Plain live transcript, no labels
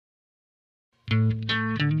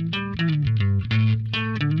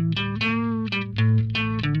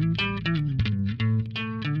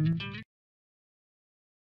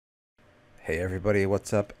everybody,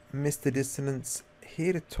 what's up? Mr. Dissonance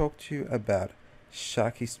here to talk to you about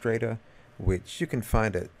SharkyrStrator, which you can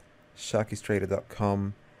find at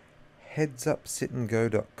SharkyrStrator.com.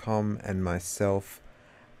 HeadsUpSitAndGo.com and myself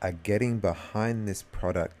are getting behind this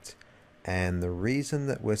product, and the reason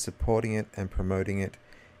that we're supporting it and promoting it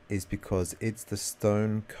is because it's the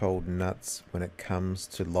stone cold nuts when it comes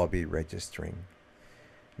to lobby registering.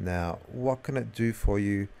 Now, what can it do for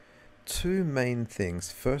you? Two main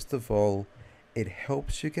things. First of all, it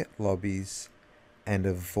helps you get lobbies and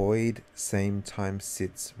avoid same time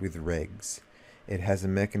sits with regs. It has a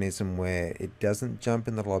mechanism where it doesn't jump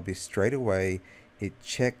in the lobby straight away. It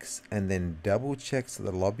checks and then double checks that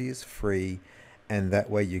the lobby is free, and that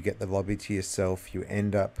way you get the lobby to yourself. You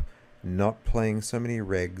end up not playing so many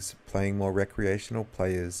regs, playing more recreational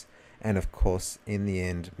players, and of course in the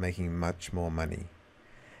end making much more money.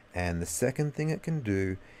 And the second thing it can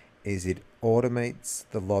do is it automates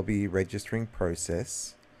the lobby registering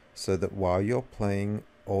process so that while you're playing,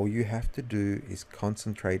 all you have to do is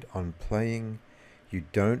concentrate on playing. You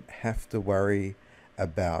don't have to worry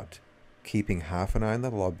about keeping half an eye on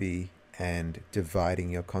the lobby and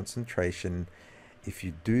dividing your concentration. If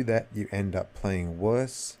you do that, you end up playing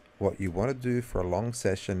worse. What you want to do for a long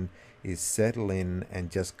session is settle in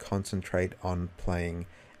and just concentrate on playing,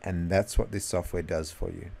 and that's what this software does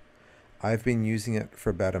for you. I've been using it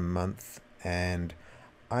for about a month, and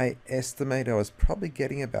I estimate I was probably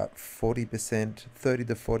getting about 40%, 30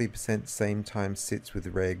 to 40% same time sits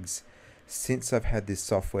with regs. Since I've had this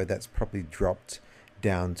software, that's probably dropped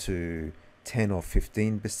down to 10 or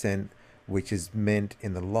 15%, which has meant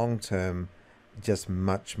in the long term just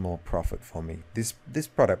much more profit for me. This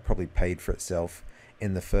product probably paid for itself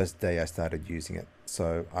in the first day I started using it.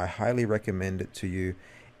 So I highly recommend it to you.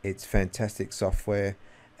 It's fantastic software.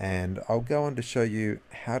 And I'll go on to show you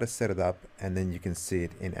how to set it up, and then you can see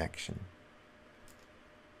it in action.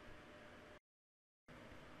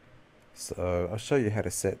 So I'll show you how to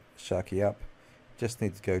set Sharky up. Just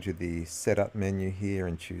need to go to the setup menu here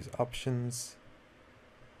and choose options.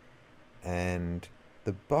 And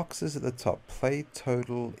the boxes at the top, play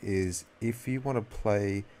total, is if you want to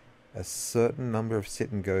play a certain number of sit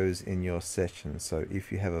and goes in your session. So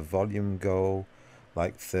if you have a volume goal,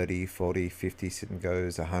 like 30, 40, 50 sit and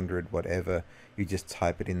goes, 100, whatever, you just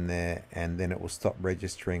type it in there and then it will stop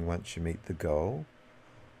registering once you meet the goal.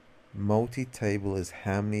 Multi-table is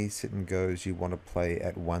how many sit and goes you want to play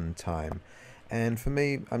at one time. And for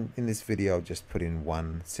me, in this video, I'll just put in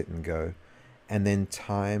one sit and go. And then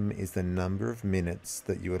time is the number of minutes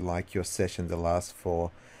that you would like your session to last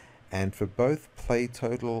for. And for both play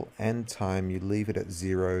total and time, you leave it at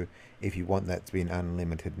 0 if you want that to be an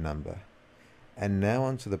unlimited number. And now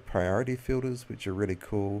onto the priority filters, which are really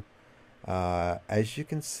cool. As you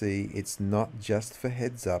can see, it's not just for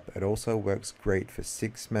heads up. It also works great for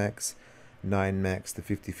 6 max, 9 max, the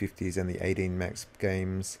 50/50s and the 18 max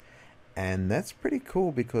games. And that's pretty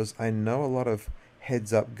cool because I know a lot of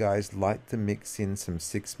heads up guys like to mix in some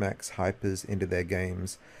 6 max hypers into their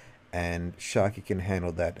games, and Sharky can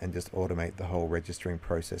handle that and just automate the whole registering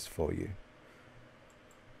process for you.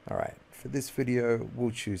 Alright, for this video,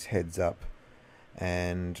 we'll choose heads up.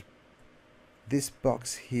 And this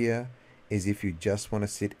box here is if you just want to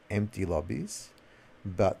sit empty lobbies,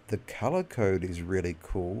 but the color code is really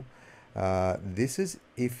cool. This is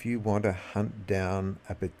if you want to hunt down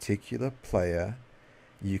a particular player.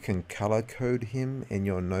 You can color code him in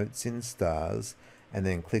your notes in stars and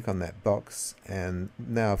then click on that box, and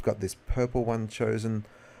now I've got this purple one chosen.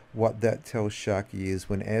 What that tells Sharky is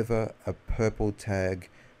whenever a purple tag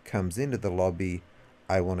comes into the lobby,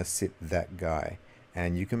 I want to sit that guy,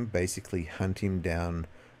 and you can basically hunt him down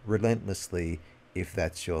relentlessly if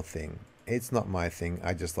that's your thing. It's not my thing,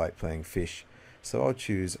 I just like playing fish, so I'll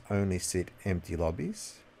choose only sit empty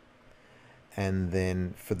lobbies. And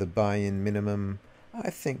then for the buy-in minimum, I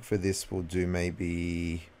think for this we'll do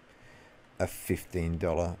maybe a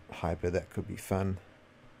 $15 hyper. That could be fun.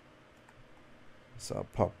 So I'll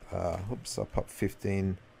pop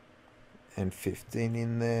 15 and 15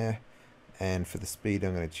 in there. And for the speed,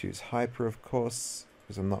 I'm going to choose hyper, of course,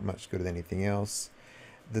 because I'm not much good at anything else.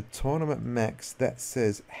 The tournament max, that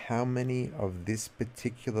says how many of this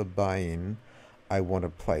particular buy-in I want to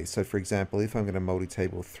play. So for example, if I'm going to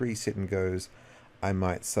multi-table 3 sit and goes, I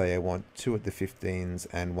might say I want 2 at the 15s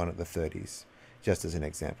and 1 at the 30s, just as an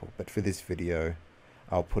example. But for this video,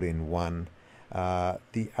 I'll put in 1.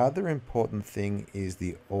 The other important thing is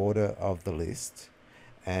the order of the list.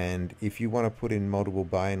 And if you want to put in multiple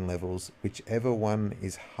buy-in levels, whichever one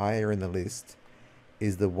is higher in the list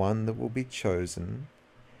is the one that will be chosen.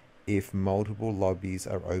 if multiple lobbies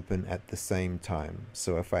are open at the same time.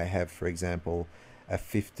 So if I have, for example, a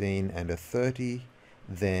 15 and a 30,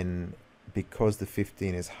 then because the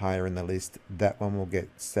 15 is higher in the list, that one will get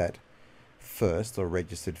set first or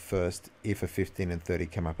registered first if a 15 and 30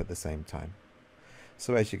 come up at the same time.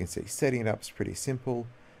 So as you can see, setting it up is pretty simple.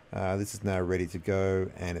 This is now ready to go,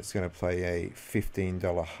 and it's going to play a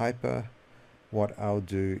 $15 hyper. What I'll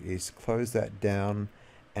do is close that down,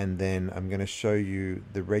 and then I'm going to show you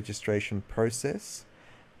the registration process,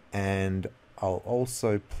 and I'll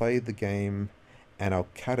also play the game, and I'll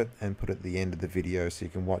cut it and put it at the end of the video so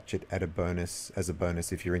you can watch it as a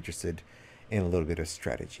bonus if you're interested in a little bit of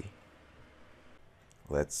strategy.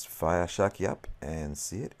 Let's fire Sharky up and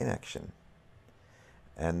see it in action.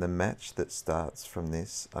 And the match that starts from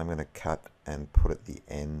this, I'm going to cut and put at the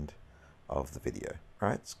end of the video.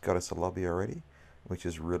 Right, it's got us a lobby already, which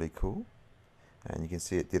is really cool. And you can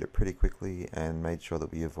see it did it pretty quickly and made sure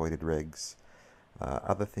that we avoided regs.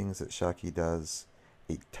 Other things that Sharky does,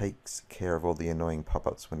 it takes care of all the annoying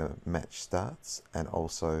pop-ups when a match starts and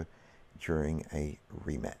also during a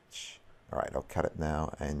rematch. Alright, I'll cut it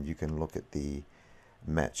now, and you can look at the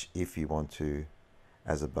match if you want to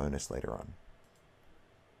as a bonus later on.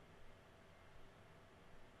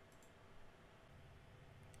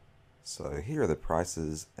 So here are the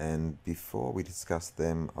prices, and before we discuss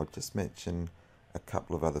them, I'll just mention a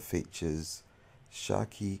couple of other features.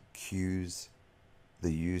 Sharky queues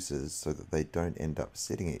the users so that they don't end up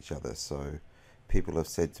sitting each other. So people have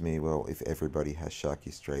said to me, well, if everybody has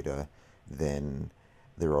SharkyrStrator, then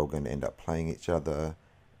they're all going to end up playing each other.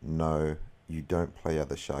 No, you don't play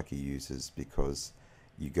other Sharky users because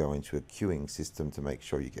you go into a queuing system to make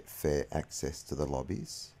sure you get fair access to the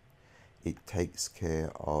lobbies. It takes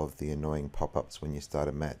care of the annoying pop-ups when you start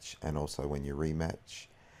a match and also when you rematch.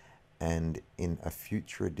 And in a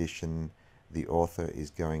future edition, the author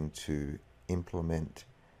is going to implement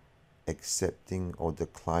accepting or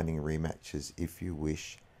declining rematches if you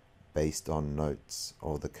wish, based on notes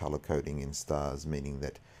or the color coding in stars, meaning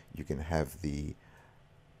that you can have the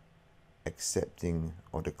accepting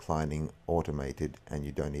or declining automated and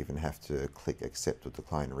you don't even have to click accept or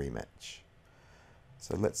decline rematch.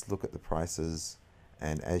 So let's look at the prices,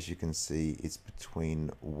 and as you can see, it's between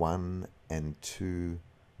 1 and 2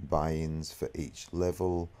 buy-ins for each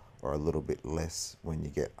level, or a little bit less when you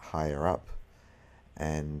get higher up.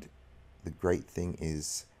 And the great thing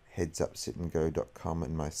is headsupsitandgo.com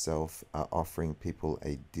and myself are offering people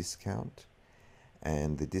a discount,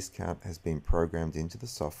 and the discount has been programmed into the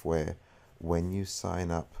software. When you sign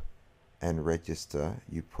up and register,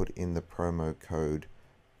 you put in the promo code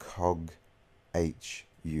COGHU.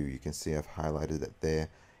 You can see I've highlighted it there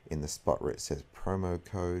in the spot where it says promo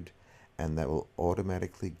code, and that will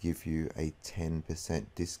automatically give you a 10%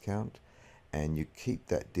 discount, and you keep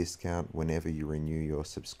that discount whenever you renew your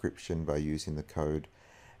subscription by using the code,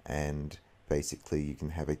 and basically you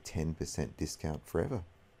can have a 10% discount forever.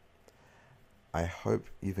 I hope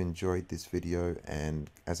you've enjoyed this video, and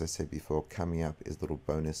as I said before, coming up is a little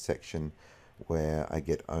bonus section where I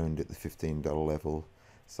get owned at the $15 level,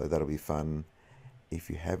 so that'll be fun. If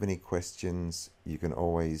you have any questions, you can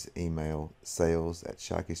always email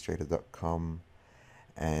sales@SharkyrStrator.com,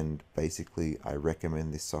 and basically I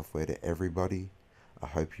recommend this software to everybody. I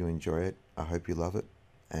hope you enjoy it, I hope you love it,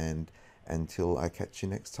 and until I catch you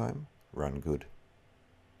next time, run good.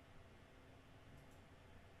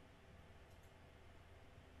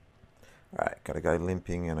 Alright, gotta go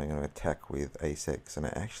limping, and I'm going to attack with Ace-X, and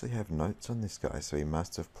I actually have notes on this guy, so he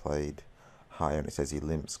must have played higher, and it says he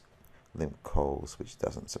limp calls, which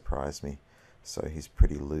doesn't surprise me, so he's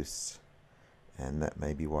pretty loose, and that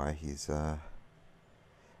may be why he's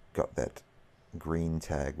got that green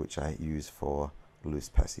tag, which I use for loose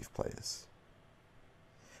passive players.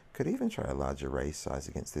 Could even try a larger raise size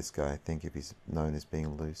against this guy, I think, if he's known as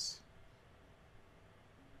being loose.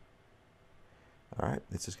 Alright,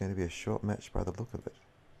 this is going to be a short match by the look of it.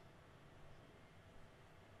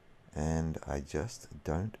 And I just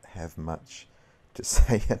don't have much to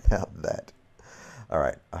say about that.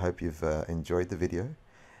 Alright, I hope you've enjoyed the video,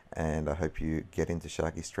 and I hope you get into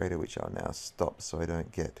SharkyrStrator, which I'll now stop so I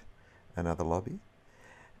don't get another lobby.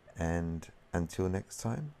 And until next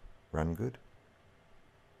time, run good.